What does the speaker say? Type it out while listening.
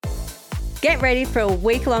Get ready for a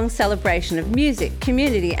week-long celebration of music,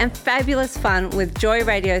 community and fabulous fun with Joy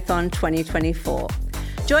Radiothon 2024.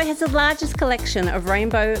 Joy has the largest collection of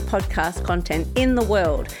rainbow podcast content in the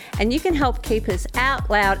world, and you can help keep us out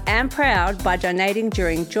loud and proud by donating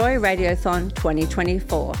during Joy Radiothon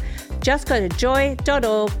 2024. Just go to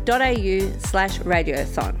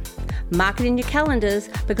joy.org.au/radiothon. Mark it in your calendars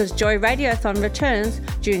because Joy Radiothon returns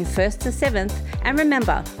June 1st to 7th, and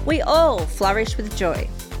remember, we all flourish with joy.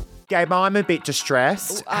 Gabe, I'm a bit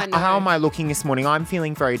distressed. I know. How am I looking this morning? I'm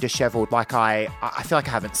feeling very dishevelled. Like I feel like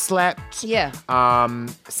I haven't slept. Yeah.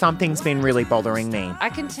 Something's been really bothering me. I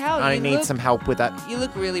can tell. I need some help with it. You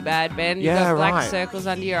look really bad, Ben. You've Yeah, got black right. circles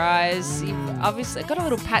under your eyes. You've obviously got a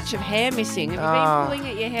little patch of hair missing. Have you been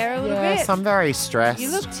pulling at your hair a little bit? Yes, I'm very stressed. You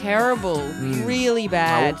look terrible. Really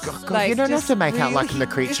bad. Oh, God, you don't have to make out like I'm the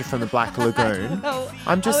creature from the Black Lagoon.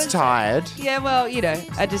 I'm just tired. Yeah, well,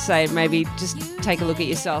 I just say maybe just take a look at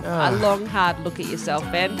yourself. A long, hard look at yourself,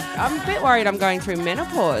 Ben. I'm a bit worried I'm going through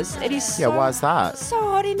menopause. It is Yeah, why's that? so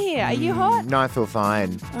hot in here. Are you hot? No, I feel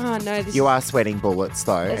fine. Oh, no. You are sweating bullets,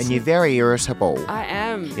 though, and you're very irritable. I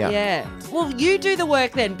am, Yeah. yeah. Well, you do the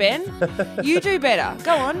work then, Ben. You do better.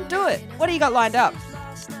 Go on, do it. What do you got lined up?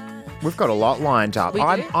 We've got a lot lined up. We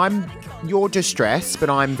do? You're distressed,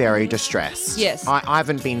 but I'm very distressed. Yes. I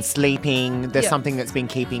haven't been sleeping. There's Yep. something that's been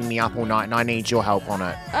keeping me up all night, and I need your help on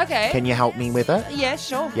it. Okay. Can you help me with it? Yeah,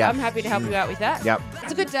 sure. Yep. I'm happy to help you out with that. Yep.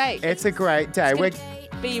 It's a good day. It's a great day. It's gonna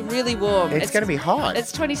be really warm. It's going to be hot.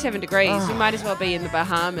 It's 27 degrees. You might as well be in the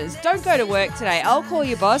Bahamas. Don't go to work today. I'll call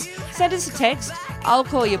your boss. Send us a text. I'll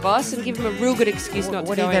call your boss and give him a real good excuse not to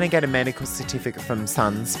What go are you going to in. get a medical certificate from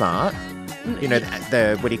SunSmart? You know,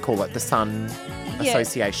 the what do you call it? The Sun Yeah.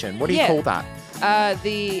 Association. What do you Yeah. call that?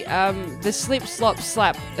 The Slip Slop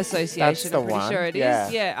Slap Association. That's the I'm pretty one. sure it is. Yeah.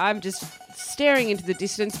 Yeah, I'm just staring into the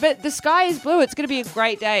distance. But the sky is blue. It's going to be a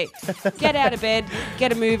great day. Get out of bed.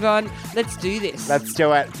 Get a move on. Let's do this. Let's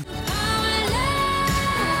do it.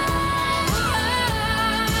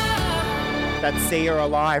 That's See You're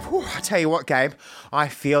Alive. Whew, I tell you what, Gabe, I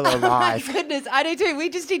feel My alive. goodness, I do too. We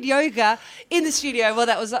just did yoga in the studio. Well,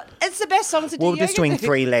 it's the best song to do We're yoga just doing to.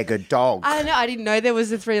 Three-Legged Dog. I know. I didn't know there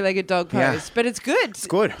was a three-legged dog pose, Yeah. but it's good. It's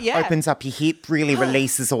good. Yeah. Opens up your hip, really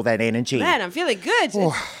releases all that energy. Man, I'm feeling good.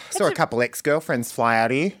 Saw a couple ex-girlfriends fly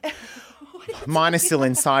out of you. Mine are still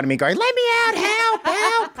inside of me going, let me out,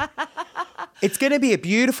 help. It's going to be a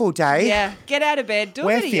beautiful day. Yeah, get out of bed. Do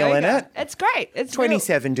We're a bit of feeling yoga. it. It's great. It's real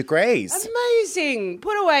 27 degrees. amazing.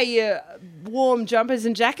 Put away your warm jumpers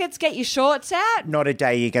and jackets. Get your shorts out. Not a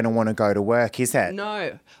day you're going to want to go to work, is it?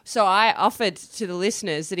 No. So I offered to the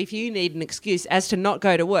listeners that if you need an excuse as to not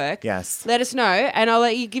go to work, Yes. let us know and I'll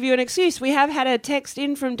let you give you an excuse. We have had a text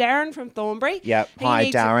in from Darren from Thornbury. Yep. He Hi,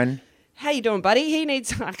 needs- Darren. How you doing, buddy? He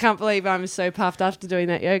needs... I can't believe I'm so puffed after doing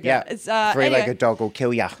that yoga. Yeah. It's, Three-legged anyway, dog will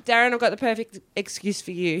kill you. Darren, I've got the perfect excuse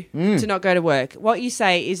for you to not go to work. What you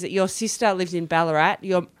say is that your sister lives in Ballarat.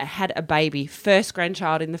 You had a baby, first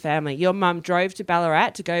grandchild in the family. Your mum drove to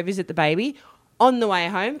Ballarat to go visit the baby. On the way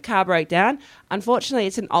home, car broke down. Unfortunately,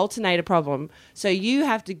 it's an alternator problem. So you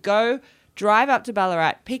have to go... drive up to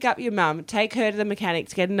Ballarat, pick up your mum, take her to the mechanic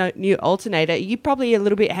to get a new alternator. You're probably a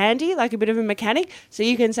little bit handy, like a bit of a mechanic, so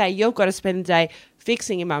you can say you've got to spend the day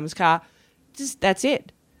fixing your mum's car. Just that's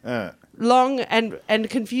it. Long and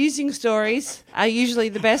confusing stories are usually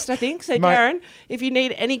the best, I think. So, Darren, if you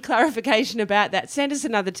need any clarification about that, send us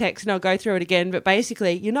another text and I'll go through it again. But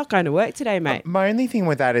basically, you're not going to work today, mate. My only thing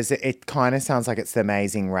with that is it kind of sounds like it's the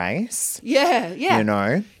Amazing Race. Yeah. You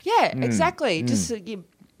know? Yeah, exactly. Just you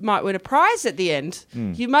might win a prize at the end.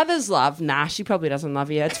 Your mother's love, nah, she probably doesn't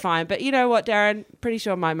love you. It's fine. But you know what, Darren? Pretty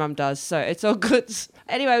sure my mum does, so it's all good.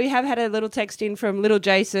 Anyway, we have had a little text in from little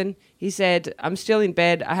Jason. He said, I'm still in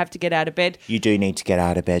bed. I have to get out of bed. You do need to get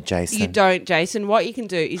out of bed, Jason. You don't, Jason. What you can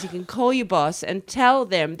do is you can call your boss and tell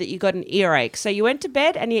them that you got an earache. So you went to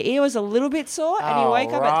bed and your ear was a little bit sore and you Oh,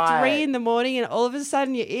 woke up at right. 3 a.m. and all of a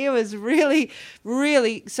sudden your ear was really,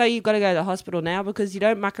 really... So you've got to go to the hospital now because you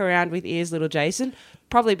don't muck around with ears, little Jason.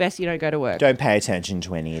 Probably best you don't go to work. Don't pay attention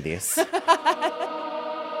to any of this.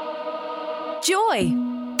 Joy.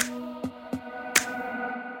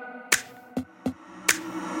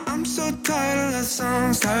 I'm so tired of love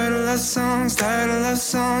songs, tired of love songs, tired of love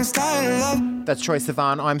songs, tired of love. That's Troye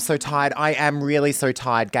Sivan. I'm so tired. I am really so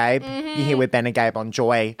tired, Gabe. You're here with Ben and Gabe on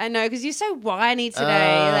Joy. I know, because you're so whiny today.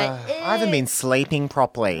 I haven't been sleeping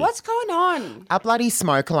properly. What's going on? A bloody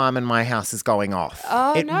smoke alarm in my house is going off.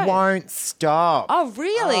 Oh, it no. won't stop. Oh,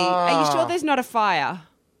 really? Are you sure there's not a fire?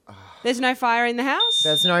 There's no fire in the house?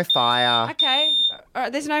 There's no fire. Okay.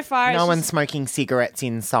 There's no fire. No it's one's just- smoking cigarettes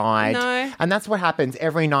inside. No. And that's what happens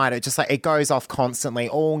every night. It just like it goes off constantly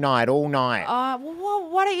all night. Well,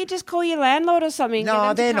 why don't you just call your landlord or something? Get No,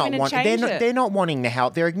 them to they're come not in and wanting. change it? They're not wanting to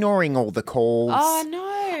help. They're ignoring all the calls. Oh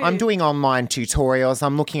no! I'm doing online tutorials.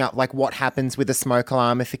 I'm looking up like what happens with a smoke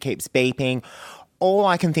alarm if it keeps beeping. All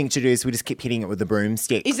I can think to do is we just keep hitting it with a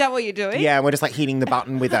broomstick. Is that what you're doing? Yeah, we're just like hitting the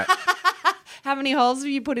button with it. How many holes have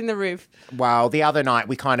you put in the roof? Well, the other night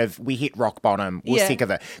we hit rock bottom. We're Yeah. sick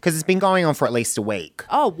of it because it's been going on for at least a week.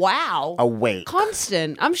 Oh wow! A week.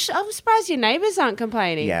 Constant. I'm surprised your neighbours aren't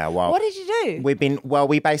complaining. Yeah, well- what did you do?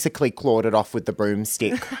 We basically clawed it off with the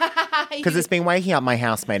broomstick because it's been waking up my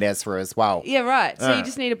housemate Ezra as well. Yeah, right. So you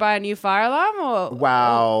just need to buy a new fire alarm, or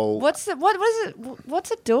Well- what's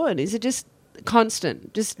it doing? Is it just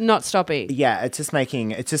constant, just not stopping? Yeah, it's just making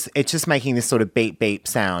this sort of beep beep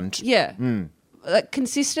sound Yeah. Like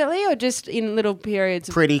consistently, or just in little periods?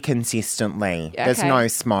 pretty consistently. There's Okay. no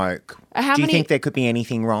smoke. How Do you many- think there could be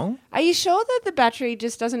anything wrong? Are you sure that the battery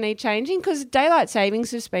just doesn't need changing? Because daylight savings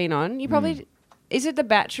has been on. You probably is it the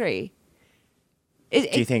battery? Do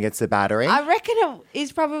you think it's the battery? I reckon it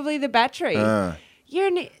is probably the battery.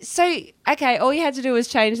 Okay. All you had to do was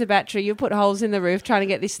change the battery. You put holes in the roof trying to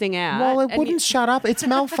get this thing out. Well, it and wouldn't shut up. It's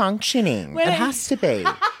malfunctioning. Well, It has to be.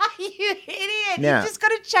 You idiot! Yeah. You just got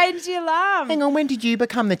to change the alarm. Hang on, when did you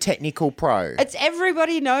become the technical pro? It's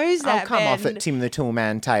everybody knows that. I'll come off Ben. it, Tim the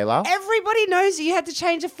Toolman Taylor. Everybody knows that you had to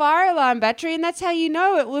change a fire alarm battery, and that's how you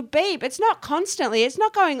know it will beep. It's not constantly. It's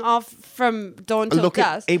not going off from dawn till Look,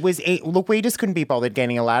 dusk. look, we just couldn't be bothered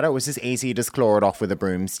getting a ladder. It was just easy to just claw it off with a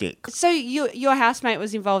broomstick. So your housemate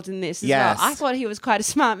was involved in this as Yes. well. I thought he was quite a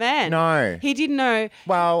smart man. No. He didn't know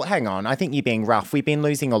Well, hang on. I think you're being rough. We've been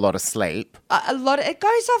losing a lot of sleep. a lot. It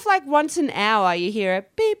goes off like once an hour. You hear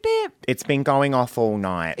it beep beep. It's been going off all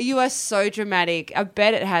night. You are so dramatic. I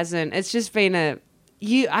bet it hasn't. It's just been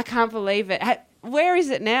I can't believe it. Where is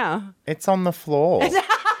it now? It's on the floor.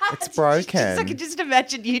 It's broken. I can just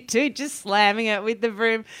imagine you two just slamming it with the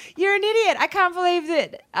broom. You're an idiot. I can't believe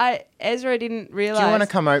that Ezra didn't realise. Do you want to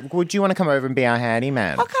come over? Would you want to come over and be our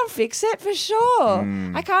handyman? I'll come fix it for sure.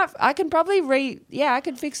 I can't. I can probably I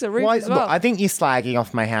can fix the roof as well. Look, I think you're slagging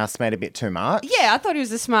off my housemate a bit too much. Yeah, I thought he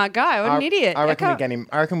was a smart guy. What an idiot. I reckon we can't- get him.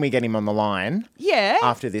 I reckon we get him on the line Yeah.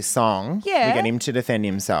 after this song. Yeah. We get him to defend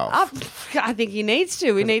himself. I think he needs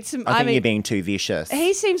to. We need some. I think mean, you're being too vicious.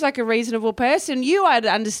 he seems like a reasonable person. I'd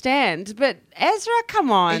understand, but Ezra,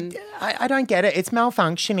 come on. I don't get it. It's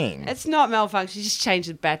malfunctioning. It's not malfunction. Just change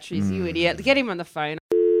the batteries, you idiot. Get him on the phone.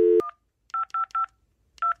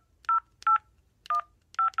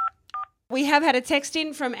 We have had a text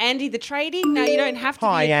in from Andy the tradie. Now you don't have to.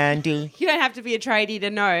 Hi, be Andy. You don't have to be a tradie to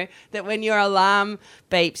know that when your alarm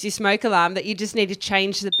beeps, your smoke alarm, that you just need to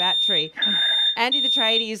change the battery. Andy the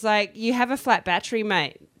tradie is like, you have a flat battery,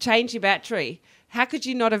 mate. Change your battery. How could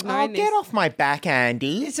you not have known Oh, this? get off my back,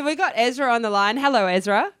 Andy. So we got Ezra on the line. Hello,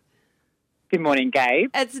 Ezra. Good morning, Gabe.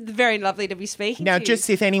 It's very lovely to be speaking Now, to you. just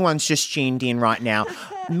if anyone's just tuned in right now,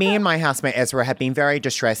 me and my housemate Ezra have been very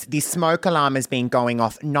distressed. This smoke alarm has been going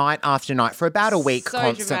off night after night for about a week So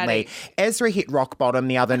constantly. dramatic. Ezra hit rock bottom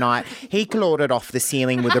the other night. He clawed it off the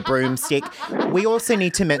ceiling with a broomstick. We also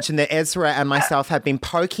need to mention that Ezra and myself have been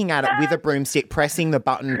poking at it with a broomstick, pressing the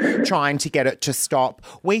button, trying to get it to stop.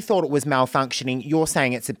 We thought it was malfunctioning. You're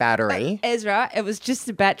saying it's a battery. Ezra, it was just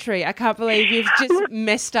the battery. I can't believe you've just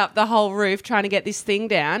messed up the whole roof trying to get this thing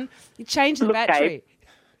down. You changed the Look, battery.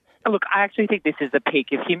 Gabe. Look, I actually think this is the peak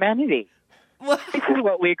of humanity. This is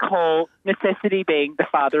what we call necessity being the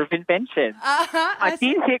father of invention. I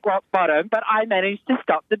did hit rock bottom, but I managed to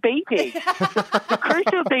stop the beeping. The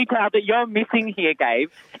crucial detail that you're missing here, Gabe,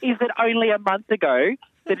 is that only a month ago,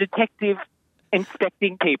 the detective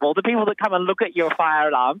inspecting people, the people that come and look at your fire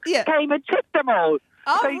alarm, Yeah. came and checked them all.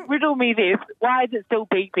 Oh. So riddle me this, why is it still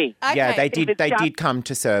beeping? Yeah, Okay. they If did. it's They just- did come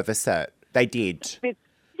to service it. They did.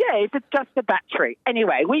 If it's just the battery.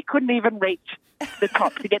 Anyway, we couldn't even reach the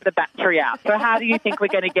top to get the battery out. So how do you think we're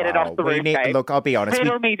going to get it off the roof, Gabe? Look, I'll be honest.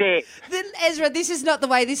 Riddle me this. Then, Ezra, this is not the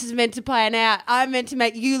way this is meant to plan out. I'm meant to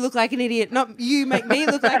make you look like an idiot, not you make me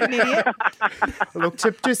look like an idiot. Look,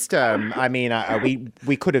 to just,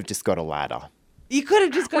 we could have just got a ladder. You could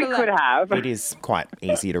have just got We could have. It is quite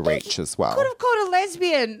easy to reach as well. Could have called a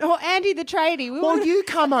lesbian or Andy the tradie. We Well, would've- you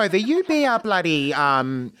come over. You be our bloody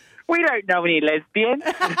We don't know any lesbians.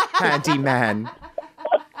 handyman.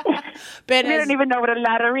 Ben We has- don't even know what a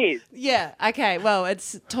ladder is. Yeah, okay, well,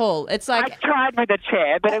 it's tall. It's I like... tried with a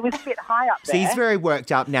chair, but it was a bit high up So there. he's very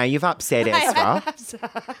worked up now. You've upset Ezra.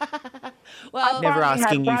 well, Never Finally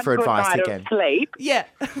asking had you for one good advice night of again. Sleep. yeah.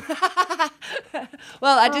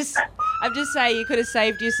 Well, I'm just saying you could have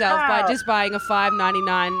saved yourself by just buying a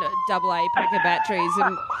 $5.99 AA pack of batteries.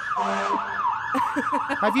 And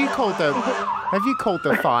Have you called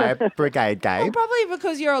the fire brigade, Gabe? probably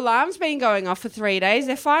because your alarm's been going off for 3 days.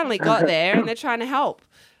 They finally got there and they're trying to help.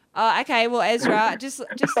 Okay, well, Ezra, just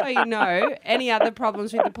so you know, any other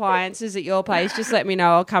problems with appliances at your place, just let me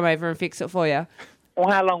know. I'll come over and fix it for you. Well,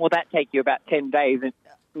 how long will that take you? About 10 days,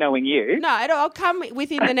 knowing you? No, I'll come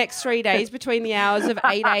within the next 3 days between the hours of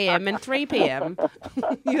 8 a.m. and 3 p.m.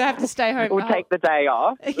 You have to stay home. We'll take the day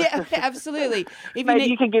off. Yeah, absolutely. If Maybe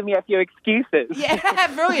you can give me a few excuses. Yeah,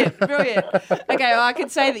 brilliant. Okay, well, I can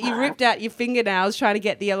say that you ripped out your fingernails trying to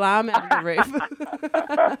get the alarm out of the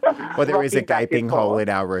roof. Well, there is a gaping hole in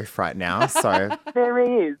our roof right now, so... There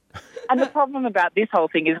is. And the problem about this whole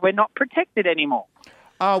thing is we're not protected anymore.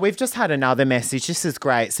 Oh, we've just had another message. This is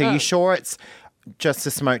great. So you sure it's just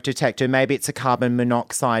a smoke detector? Maybe it's a carbon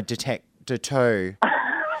monoxide detector too.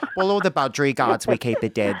 Well, all the budgie guards we keep are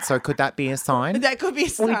dead, so could that be a sign? That could be a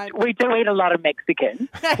sign. We do eat a lot of Mexican.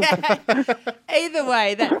 Either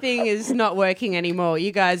way, that thing is not working anymore.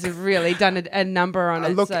 You guys have really done a number on it.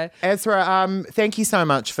 Look, So. Ezra, thank you so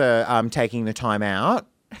much for taking the time out.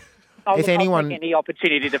 I'll take any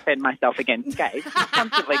opportunity to defend myself against Gabe. He's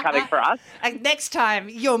constantly coming for us. Next time,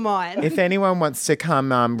 you're mine. If anyone wants to come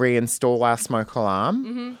reinstall our smoke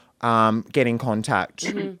alarm, get in contact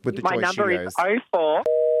with the My Joy number Studios. is 04.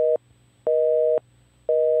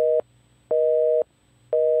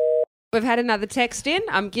 We've had another text in.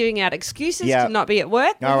 I'm giving out excuses Yeah. to not be at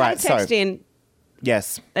work. We've All had right, a text so- in.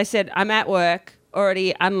 Yes. They said, I'm at work,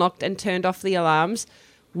 already unlocked and turned off the alarms.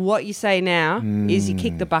 What you say now is you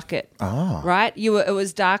kick the bucket, right? It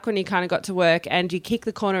was dark when you kind of got to work and you kick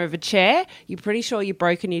the corner of a chair. You're pretty sure you've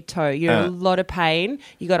broken your toe. You're in a lot of pain.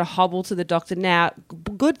 You got to hobble to the doctor. Now,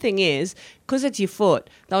 good thing is, because it's your foot,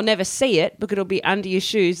 they'll never see it because it'll be under your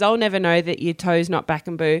shoes. They'll never know that your toe's not back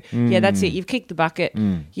and boo. Yeah, that's it. You've kicked the bucket.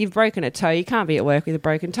 You've broken a toe. You can't be at work with a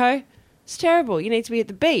broken toe. It's terrible. You need to be at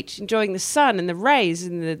the beach, enjoying the sun and the rays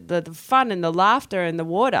and the fun and the laughter and the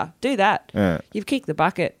water. Do that. You've kicked the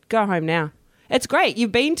bucket. Go home now. It's great.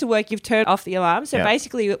 You've been to work. You've turned off the alarm. So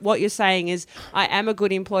basically what you're saying is, I am a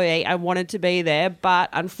good employee. I wanted to be there, but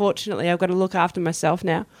unfortunately I've got to look after myself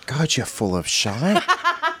now. God, you're full of shite.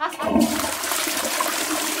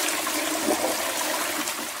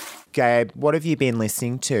 Gabe, what have you been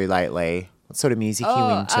listening to lately? What sort of music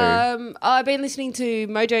are you into? I've been listening to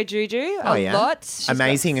Mojo Juju a lot. She's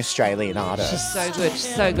Amazing Australian artist. She's so good.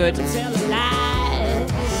 She's so good.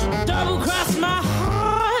 Double cross my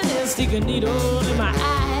heart and stick a needle in my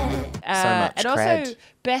eye. much and cred. also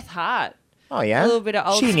Beth Hart. Oh, yeah? A little bit of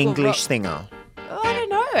old She an school English rock. singer? Oh, I don't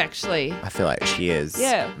know, actually. I feel like she is.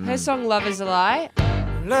 Yeah, her song Love Is a Lie.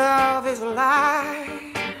 Love is a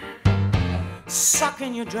lie,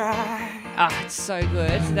 sucking you dry. Ah, it's so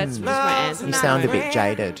good. So that's just my answer. You sound a bit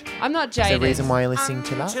jaded. I'm not Is there jaded. a reason why you're listening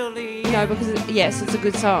to that? No, because yes, it's a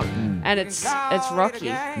good song and it's rocky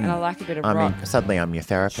and I like a bit of I rock. mean, suddenly I'm your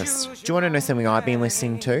therapist. Do you want to know something I've been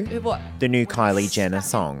listening to? What? The new Kylie Jenner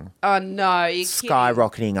song. Oh no, you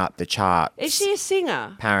Skyrocketing up the charts. Is she a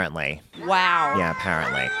singer? Apparently. Wow. Yeah,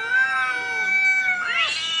 apparently.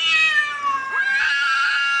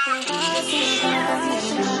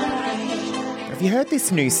 Have you heard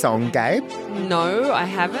this new song, Gabe? No, I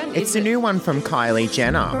haven't. It's Is a it- new one from Kylie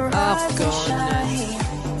Jenner. Oh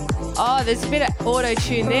god. Oh, there's a bit of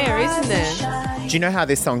auto-tune there, isn't there? Do you know how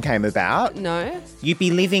this song came about? No. You'd be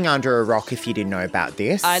living under a rock if you didn't know about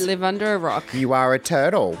this. I live under a rock. You are a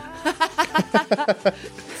turtle.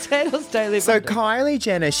 Turtles don't live So under. Kylie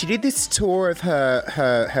Jenner, she did this tour of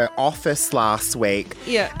her office last week.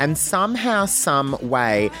 Yeah. And somehow, some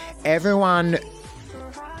way, everyone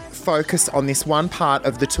focused on this one part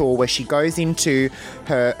of the tour where she goes into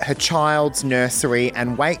her child's nursery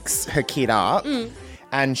and wakes her kid up.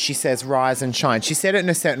 And she says, rise and shine. She said it in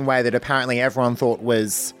a certain way that apparently everyone thought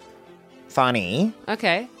was funny.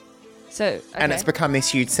 Okay. So, okay. And it's become this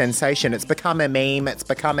huge sensation. It's become a meme. It's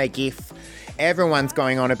become a GIF. Everyone's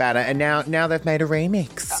going on about it. And now they've made a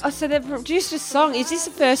remix. Oh, so they've produced a song. Is this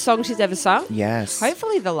the first song she's ever sung? Yes.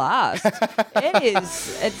 Hopefully the last. It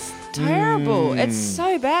is. It's terrible. It's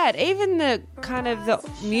so bad. Even the kind of the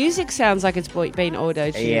music sounds like it's been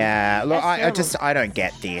auto-tuned. Yeah. Look, That's terrible. I don't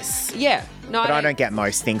get this. Yeah. No, But I don't get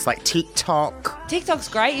most things like TikTok. TikTok's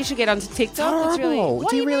great. You should get onto TikTok. It's really. Horrible. What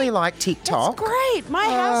Do you really mean? like TikTok? That's great. My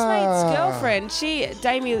housemate's girlfriend,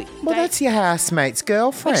 Well, that's your housemate's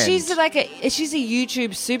girlfriend. But she's a YouTube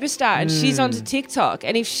superstar and she's onto TikTok.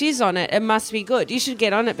 And if she's on it, it must be good. You should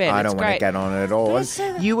get on it, Ben. I don't want to get on it at all. But it's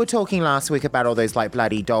You were talking last week about all those like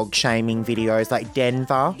bloody dog shaming videos, like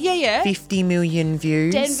Denver. Yeah. 50 million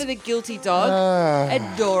views. Denver the guilty dog.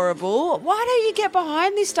 Adorable. Why don't you get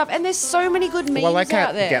behind this stuff? And there's so many good memes Well, I out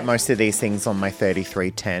can't there. get most of these things on my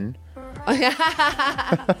 3310.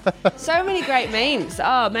 So many great memes.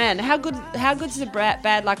 Oh man, how good's the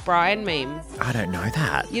Bad Luck Brian meme? I don't know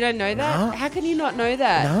that. You don't know that? No. How can you not know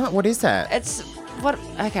that? No, what is that? It's what?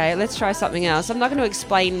 Okay, let's try something else. I'm not going to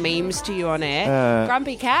explain memes to you on air.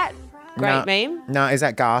 Grumpy Cat, great meme. No, is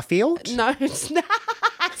that Garfield? No, it's not.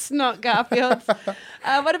 It's not Garfield.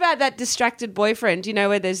 What about that distracted boyfriend? You know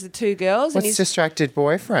where there's the two girls? What's distracted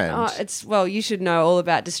boyfriend? You should know all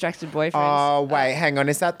about distracted boyfriends. Oh, wait, hang on.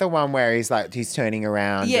 Is that the one where he's turning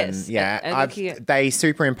around? Yes, And, and looking at- they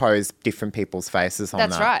superimpose different people's faces on that.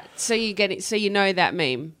 That's right. So you get it. So you know that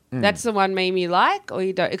meme. That's the one meme you like, or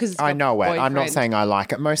you don't? Because I know it. I'm not boyfriend. saying I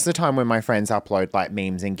like it. Most of the time when my friends upload like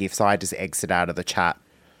memes and GIFs, I just exit out of the chat.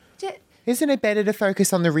 Isn't it better to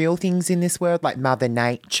focus on the real things in this world, like Mother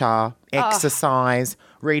Nature, exercise,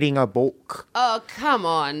 reading a book? Oh, come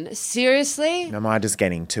on. Seriously? Am I just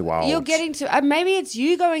getting too old? You're getting to... maybe it's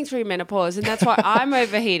you going through menopause and that's why I'm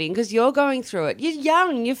overheating, because you're going through it. You're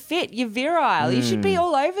young, you're fit, you're virile. You should be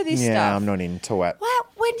all over this stuff. Yeah, I'm not into it. Wow,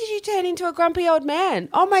 when did you turn into a grumpy old man?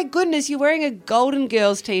 Oh my goodness, you're wearing a Golden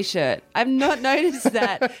Girls t-shirt. I've not noticed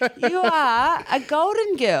that. You are a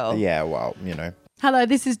Golden Girl. Yeah, well, you know. Hello,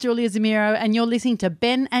 this is Julia Zamiro, and you're listening to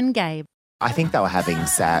Ben and Gabe. I think they were having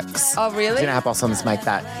sex. Oh, really? Do you know how possums make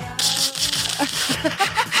that?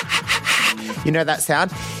 You know that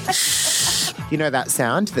sound? You know that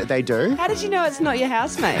sound that they do? How did you know it's not your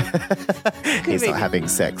housemate? He's not having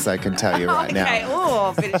sex, I can tell you right now. Okay,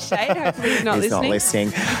 oh, a bit of shade. Hopefully he's not He's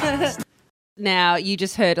listening. not listening. Now, you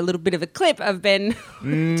just heard a little bit of a clip of Ben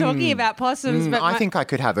talking about possums. But I think I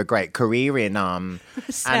could have a great career in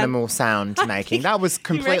animal sound making. That was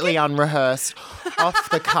completely unrehearsed, off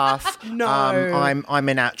the cuff. No. I'm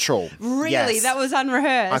a natural. Really? Yes. That was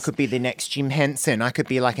unrehearsed? I could be the next Jim Henson. I could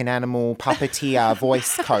be like an animal puppeteer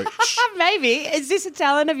voice coach. Maybe. Is this a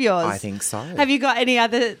talent of yours? I think so. Have you got any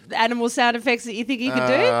other animal sound effects that you think you could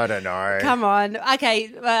do? I don't know. Come on.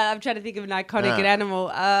 Okay, I'm trying to think of an iconic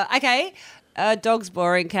animal. Okay. Dog's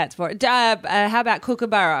boring, cat's boring. How about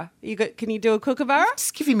kookaburra? Can you do a kookaburra?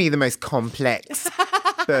 Just giving me the most complex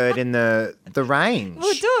bird in the range.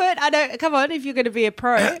 We'll do it. I know. Come on, if you're going to be a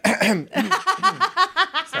pro. Sorry,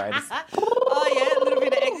 Oh yeah, a little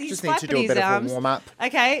bit of he's just need to flapping do a his bit of a arms. warm up.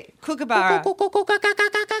 Okay, kookaburra.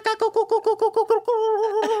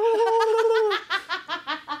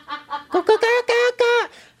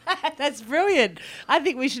 That's brilliant. I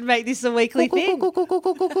think we should make this a weekly thing. Was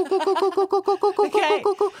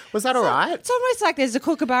that all right? It's almost like there's a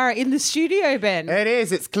kookaburra in the studio, Ben. It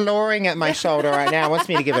is. It's clawing at my shoulder right now. It wants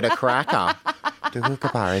me to give it a cracker. Do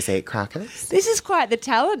kookaburras eat crackers? This is quite the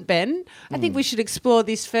talent, Ben. I think we should explore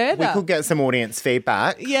this further. We could get some audience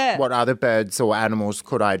feedback. Yeah. What other birds or animals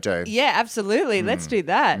could I do? Yeah, absolutely. Let's do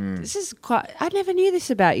that. This is quite... I never knew this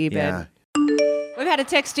about you, Ben. Yeah. We've had a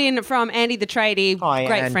text in from Andy the tradie, Hi,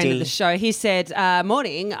 great friend Andy. of the show. He said,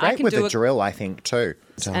 morning, I Great can with do a drill, I think, too.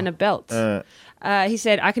 and a belt. He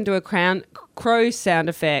said, I can do a crow sound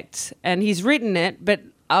effect. And he's written it, but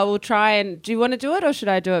I will try and... Do you want to do it or should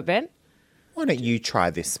I do it, Ben? Why don't you try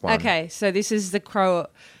this one? Okay, so this is the crow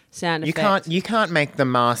sound effect. You can't make the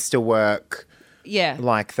masterwork Yeah.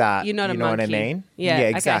 like that. You're not a you know monkey. what I mean? Yeah, okay.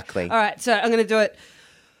 exactly. All right, so I'm going to do it.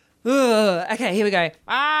 Ugh. Okay, here we go.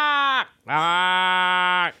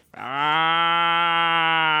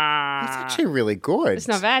 It's actually really good. It's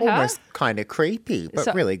not bad, huh? Almost kind of creepy, but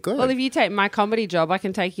So- really good. Well, if you take my comedy job, I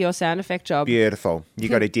can take your sound effect job. Beautiful. You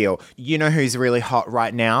got a deal. You know who's really hot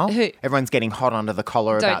right now? Who? Everyone's getting hot under the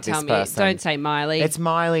collar Don't about tell this me. person. Don't say Miley. It's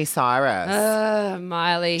Miley Cyrus.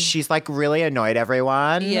 Miley. She's like really annoyed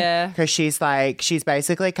everyone. Yeah. Because she's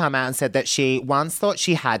basically come out and said that she once thought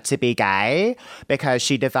she had to be gay because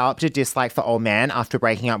she developed a dislike for all men after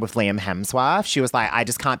breaking up with Liam Hemsworth. She was like, I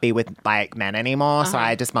just can't be with like men anymore, so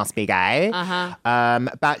I just must be gay.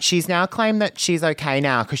 But she's now claimed that she's okay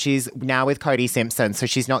now because she's now with Cody Simpson, so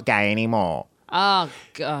she's not gay anymore. Oh,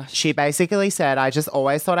 gosh. She basically said, I just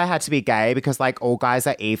always thought I had to be gay because like all guys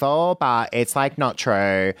are evil, but it's like not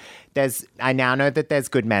true. I now know that there's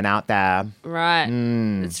good men out there. Right.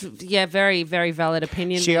 It's very, very valid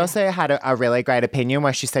opinion. She there. also had a really great opinion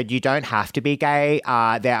where she said, you don't have to be gay.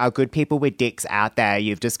 There are good people with dicks out there.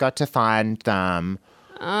 You've just got to find them.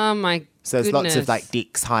 Oh, my So there's lots of goodness.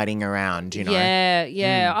 dicks hiding around, you know.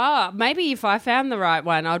 Yeah. Oh, maybe if I found the right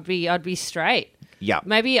one, I'd be straight. Yeah.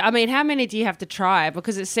 Maybe, I mean, how many do you have to try?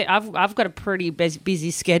 Because I've got a pretty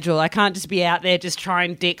busy schedule. I can't just be out there just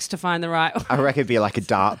trying dicks to find the right one. I reckon it'd be like a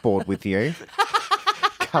dartboard with you,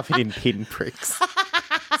 covered in pinpricks.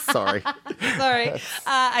 Sorry. Okay.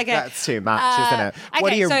 That's too much, isn't it?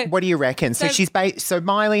 okay, What do you reckon? So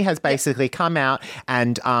Miley has basically come out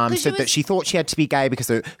and said that she thought she had to be gay because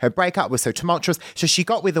her breakup was so tumultuous. So she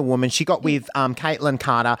got with a woman. She got with Caitlin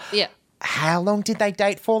Carter. Yeah. How long did they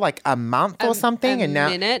date for? Like a month or something?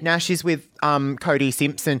 And now she's with Cody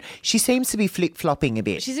Simpson. She seems to be flip-flopping a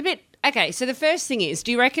bit. She's a bit... Okay, so the first thing is,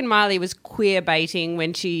 do you reckon Miley was queer baiting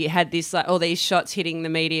when she had this all these shots hitting the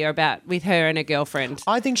media about with her and her girlfriend?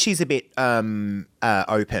 I think she's a bit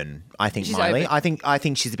open. I think She's Miley. open. I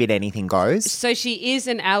think she's a bit anything goes. So she is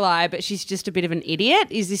an ally, but she's just a bit of an idiot?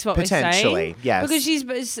 Is this what we're saying? Potentially, yes.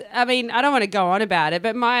 Because I mean, I don't want to go on about it,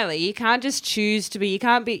 but Miley, you can't just choose to be, you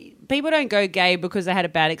can't be, people don't go gay because they had a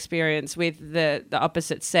bad experience with the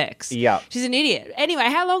opposite sex. Yeah. She's an idiot. Anyway,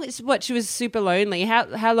 how long, she was super lonely.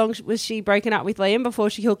 How long was she broken up with Liam before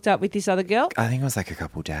she hooked up with this other girl? I think it was like a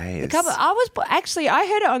couple days. I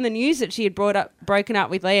heard it on the news that she had broken up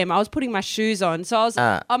with Liam. I was putting my shoes on, so I was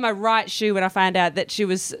on my right shoe when I found out that she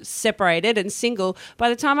was separated and single. By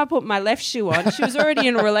the time I put my left shoe on, she was already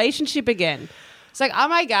in a relationship again. It's like, oh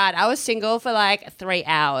my God, I was single for like 3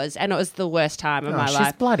 hours and it was the worst time of my She's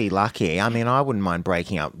life. bloody lucky. I mean, I wouldn't mind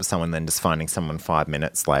breaking up with someone then just finding someone 5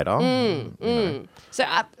 minutes later. So,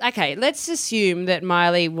 okay, let's assume that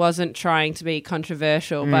Miley wasn't trying to be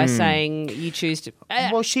controversial by saying you choose to...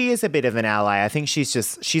 Well, she is a bit of an ally. I think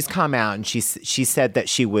she's come out and she said that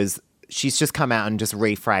she's just come out and just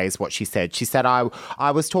rephrased what she said. She said,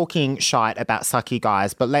 I was talking shite about sucky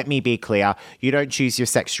guys, but let me be clear. You don't choose your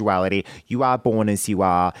sexuality. You are born as you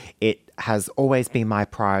are. It has always been my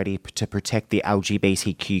priority to protect the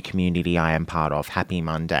LGBTQ community I am part of. Happy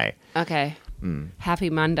Monday. Okay.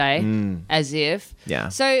 Happy Monday, as if. Yeah.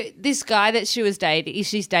 So this guy that she was dating,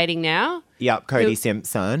 she's dating now? Yep, Cody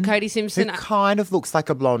Simpson. Cody Simpson. Who kind of looks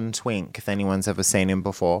like a blonde twink, if anyone's ever seen him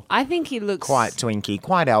before. I think he looks... Quite twinky,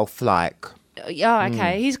 quite elf-like. Oh,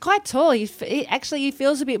 okay. He's quite tall. He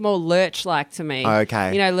feels a bit more Lurch-like to me.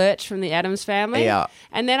 Okay. You know, Lurch from the Addams Family? Yeah.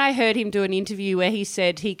 And then I heard him do an interview where he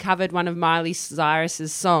said he covered one of Miley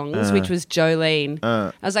Cyrus's songs, which was Jolene.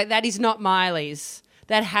 I was like, that is not Miley's.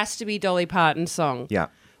 That has to be Dolly Parton's song. Yeah.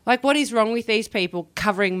 Like, what is wrong with these people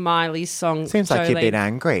covering Miley's song? Seems like you're a Jolene? bit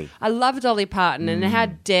angry. I love Dolly Parton, and how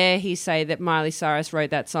dare he say that Miley Cyrus wrote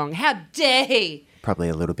that song? How dare he? Probably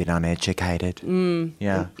a little bit uneducated.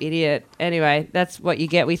 Yeah. Idiot. Anyway, that's what you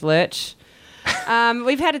get with Lurch.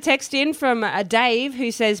 We've had a text in from Dave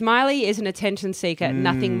who says, Miley is an attention seeker,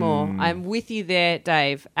 nothing more. I'm with you there,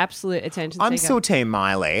 Dave. Absolute attention seeker. I'm still Team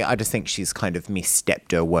Miley. I just think she's kind of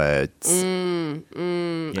misstepped her words. You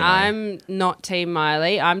know. I'm not Team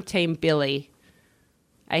Miley. I'm Team Billy.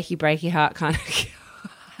 Achy breaky heart kind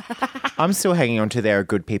of. I'm still hanging on to there are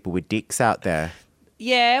good people with dicks out there.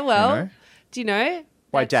 Yeah, well, You know? do you know?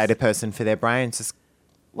 Why date a person for their brains? Just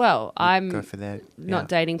Well, I'm go for their... not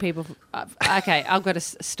dating people. Okay, I've got to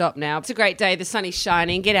stop now. It's a great day. The sun is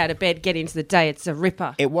shining. Get out of bed. Get into the day. It's a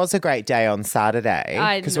ripper. It was a great day on Saturday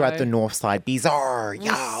I because we're at know. the Northside Bazaar.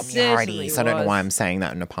 Yeah, certainly I don't know was. why I'm saying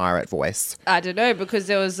that in a pirate voice. I don't know, because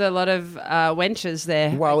there was a lot of wenches there,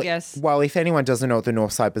 I guess. Well, if anyone doesn't know what the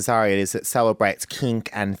Northside Bazaar is, it celebrates kink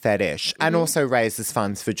and fetish and also raises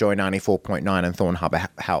funds for Joy 94.9 and Thorn Harbour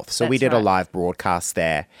Health. So we That's did a right. live broadcast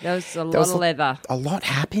there. There was a lot of leather. A lot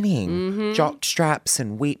happening. Jock straps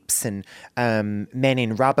and whips and men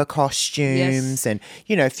in rubber costumes. Yes. And,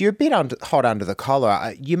 you know, if you're a bit hot under the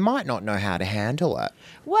collar, you might not know how to handle it.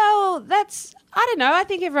 Well, I don't know. I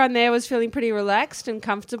think everyone there was feeling pretty relaxed and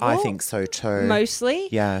comfortable. I think so too. Mostly.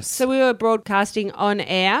 Yes. So we were broadcasting on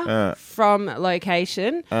air from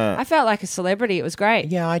location. I felt like a celebrity. It was great.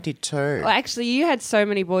 Yeah, I did too. Well, actually, you had so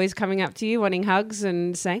many boys coming up to you wanting hugs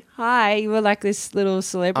and saying hi. You were like this little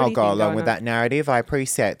celebrity. I'll go thing along going with on. that narrative. I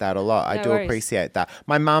appreciate that a lot. I No do worries. appreciate that.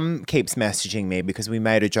 My mum keeps messaging me because we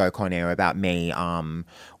made a joke on air about me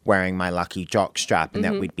wearing my lucky jock strap and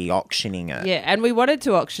that we'd be auctioning it. Yeah, and we wanted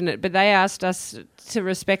to auction it, but they asked us to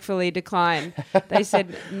respectfully decline. They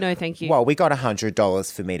said, no, thank you. Well, we got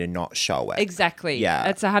 $100 for me to not show it. Exactly. Yeah.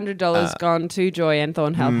 That's $100 gone to Joy and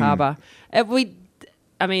Thornhill Harbour.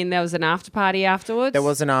 I mean, there was an after party afterwards. There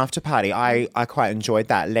was an after party. I quite enjoyed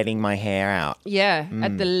that, letting my hair out. Yeah,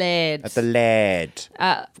 at the Laird. At the Laird.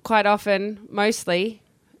 Quite often, mostly,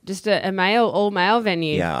 just a all male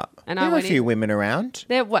venue. Yeah. And there I were a went few women around.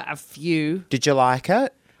 There were a few. Did you like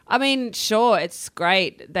it? I mean, sure, it's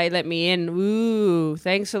great. They let me in. Ooh,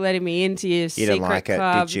 thanks for letting me into your secret didn't like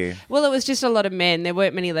club. it, did you? Well, it was just a lot of men. There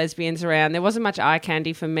weren't many lesbians around. There wasn't much eye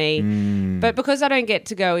candy for me. But because I don't get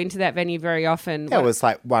to go into that venue very often. There was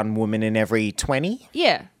like one woman in every 20.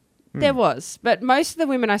 Yeah, there was. But most of the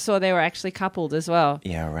women I saw, they were actually coupled as well.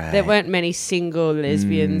 Yeah, right. There weren't many single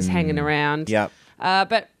lesbians hanging around. Yep.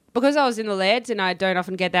 But because I was in the Lairds and I don't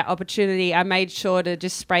often get that opportunity, I made sure to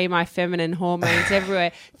just spray my feminine hormones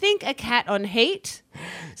everywhere. Think a cat on heat.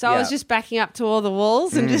 So I was just backing up to all the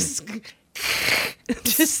walls and just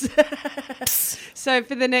so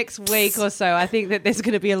for the next week or so, I think that there's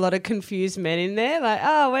going to be a lot of confused men in there. Like,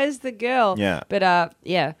 oh, where's the girl? Yeah. But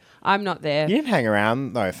yeah, I'm not there. You didn't hang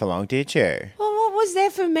around though for long, did you? Well, what was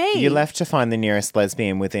there for me? You left to find the nearest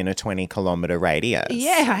lesbian within a 20-kilometre radius.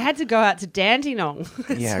 Yeah, I had to go out to Dandenong.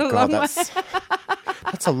 Yeah, a God, long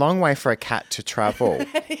that's a long way for a cat to travel.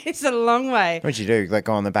 It's a long way. What'd you do? Like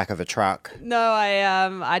go on the back of a truck? No,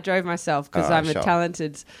 I drove myself because I'm a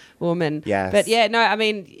talented woman. Yes. But yeah, no, I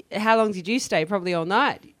mean, how long did you stay? Probably all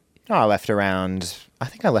night. Oh, I left at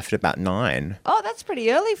about 9. Oh, that's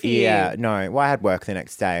pretty early for you. Yeah, no. Well, I had work the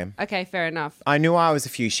next day. Okay, fair enough. I knew I was a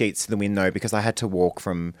few sheets to the wind though because I had to walk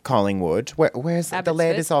from Collingwood. Where's the Abbotsford?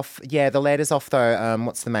 Laird is off? Yeah, the Laird is off though.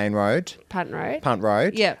 What's the main road? Punt Road. Punt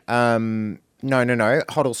Road. Yeah. No.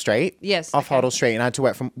 Hoddle Street. Yes, Off okay. Hoddle Street, and I had to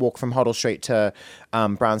walk from Hoddle Street to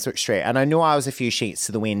Brunswick Street. And I knew I was a few sheets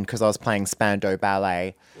to the wind because I was playing Spandau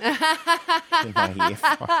Ballet in my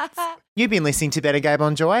earphones. You've been listening to Better Gabe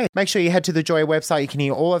on Joy. Make sure you head to the Joy website. You can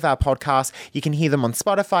hear all of our podcasts. You can hear them on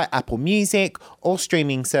Spotify, Apple Music, all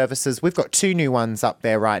streaming services. We've got 2 new ones up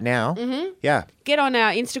there right now. Mm-hmm. Yeah. Get on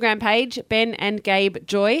our Instagram page, Ben and Gabe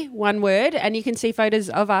Joy, one word, and you can see photos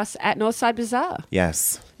of us at Northside Bazaar.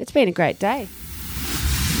 Yes. It's been a great day.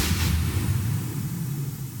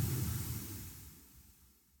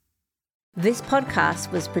 This podcast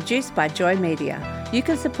was produced by Joy Media. You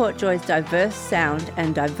can support Joy's diverse sound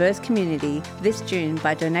and diverse community this June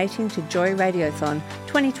by donating to Joy Radiothon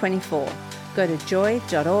 2024. Go to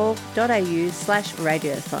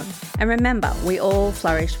joy.org.au/radiothon. And remember, we all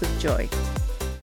flourish with joy.